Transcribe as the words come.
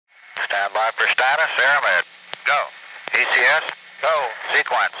Stand by for status. Airmed. Go. ECS. Go.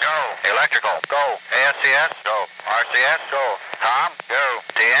 Sequence. Go. Electrical. Go. ASCS. Go. RCS. Go. Com. Go.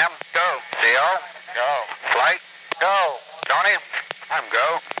 TM. Go. CO. Go. Flight. Go. Tony. I'm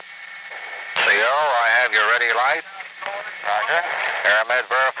go. CO, I have your ready light. Roger. Airmed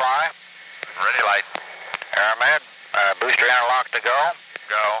verify. Ready light. Airmed, booster interlock to go.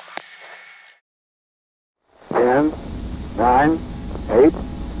 Go. 10, 9, 8,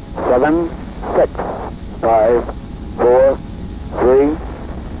 7, 6, 5, 4, 3,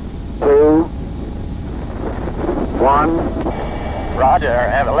 2, 1. Roger,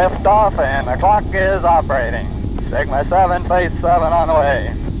 have a liftoff and the clock is operating. Sigma 7, phase 7 on the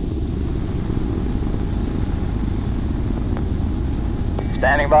way.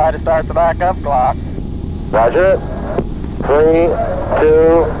 Standing by to start the backup clock. Roger. 3,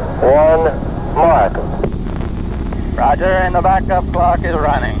 2, 1, mark. Roger, and the backup clock is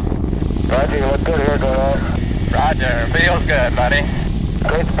running. Roger, you look good here, Doyle. Roger, feels good, buddy.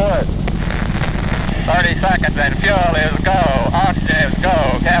 Great sport. 30 seconds and fuel is go. Oxygen is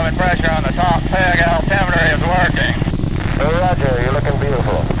go. Cabin pressure on the top peg. Altimeter is working. Hey, Roger, you're looking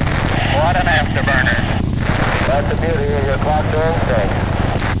beautiful. What an afterburner. That's the beauty of your clocks are in sync.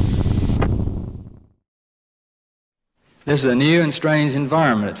 This is a new and strange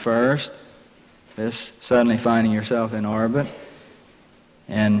environment at first, this suddenly finding yourself in orbit,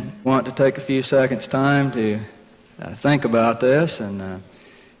 and want to take a few seconds time to think about this and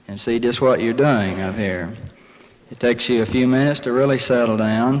see just what you're doing up here. It takes you a few minutes to really settle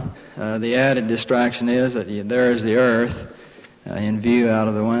down. The added distraction is that there is the Earth in view out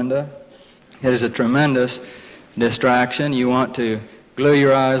of the window. It is a tremendous distraction. You want to glue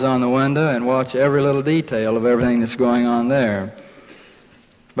your eyes on the window and watch every little detail of everything that's going on there.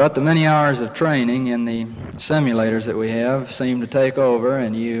 But the many hours of training in the simulators that we have seem to take over,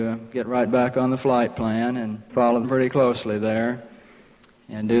 and you get right back on the flight plan and follow them pretty closely there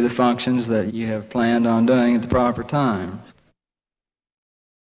and do the functions that you have planned on doing at the proper time.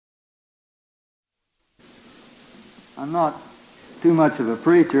 I'm not too much of a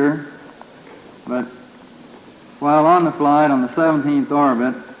preacher, but while on the flight on the 17th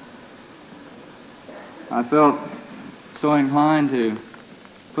orbit, I felt so inclined to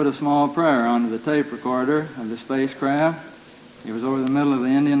put a small prayer onto the tape recorder of the spacecraft. It was over the middle of the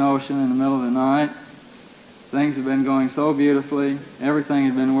Indian Ocean in the middle of the night. Things had been going so beautifully, everything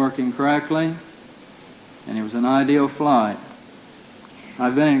had been working correctly, and it was an ideal flight.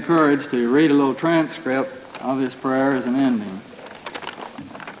 I've been encouraged to read a little transcript of this prayer as an ending.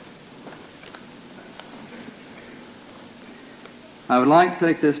 I would like to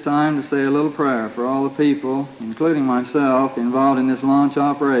take this time to say a little prayer for all the people, including myself, involved in this launch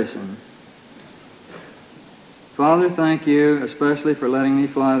operation. Father, thank you especially for letting me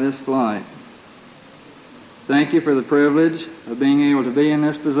fly this flight. Thank you for the privilege of being able to be in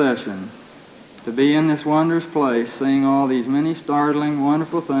this possession, to be in this wondrous place, seeing all these many startling,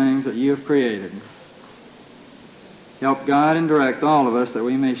 wonderful things that you have created. Help guide and direct all of us that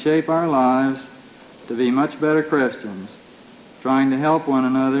we may shape our lives to be much better Christians, trying to help one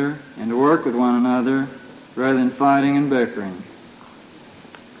another and to work with one another rather than fighting and bickering.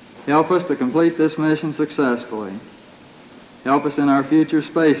 Help us to complete this mission successfully. Help us in our future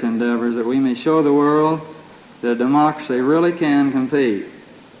space endeavors that we may show the world that democracy really can compete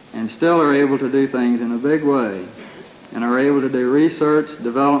and still are able to do things in a big way and are able to do research,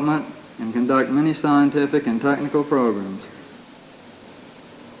 development, and conduct many scientific and technical programs.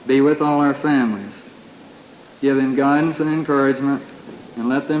 Be with all our families. Give them guidance and encouragement, and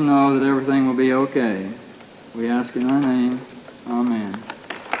let them know that everything will be okay. We ask in thy name. Amen.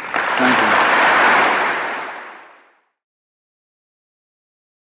 Thank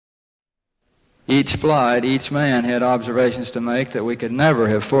you. Each flight, each man had observations to make that we could never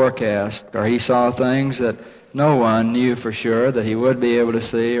have forecast, or he saw things that no one knew for sure that he would be able to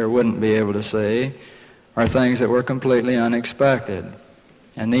see or wouldn't be able to see, or things that were completely unexpected.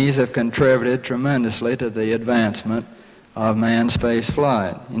 And these have contributed tremendously to the advancement of manned space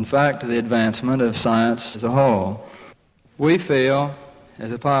flight. In fact, to the advancement of science as a whole. We feel,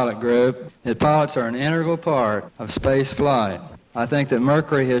 as a pilot group, that pilots are an integral part of space flight. I think that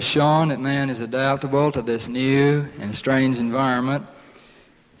Mercury has shown that man is adaptable to this new and strange environment,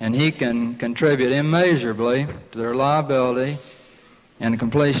 and he can contribute immeasurably to the reliability and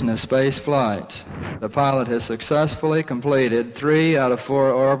completion of space flights. The pilot has successfully completed 3 out of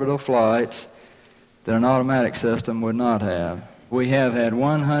 4 orbital flights that an automatic system would not have. We have had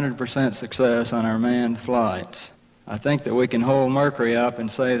 100% success on our manned flights. I think that we can hold Mercury up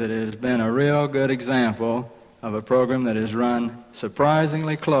and say that it has been a real good example of a program that is run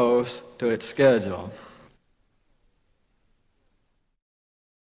surprisingly close to its schedule.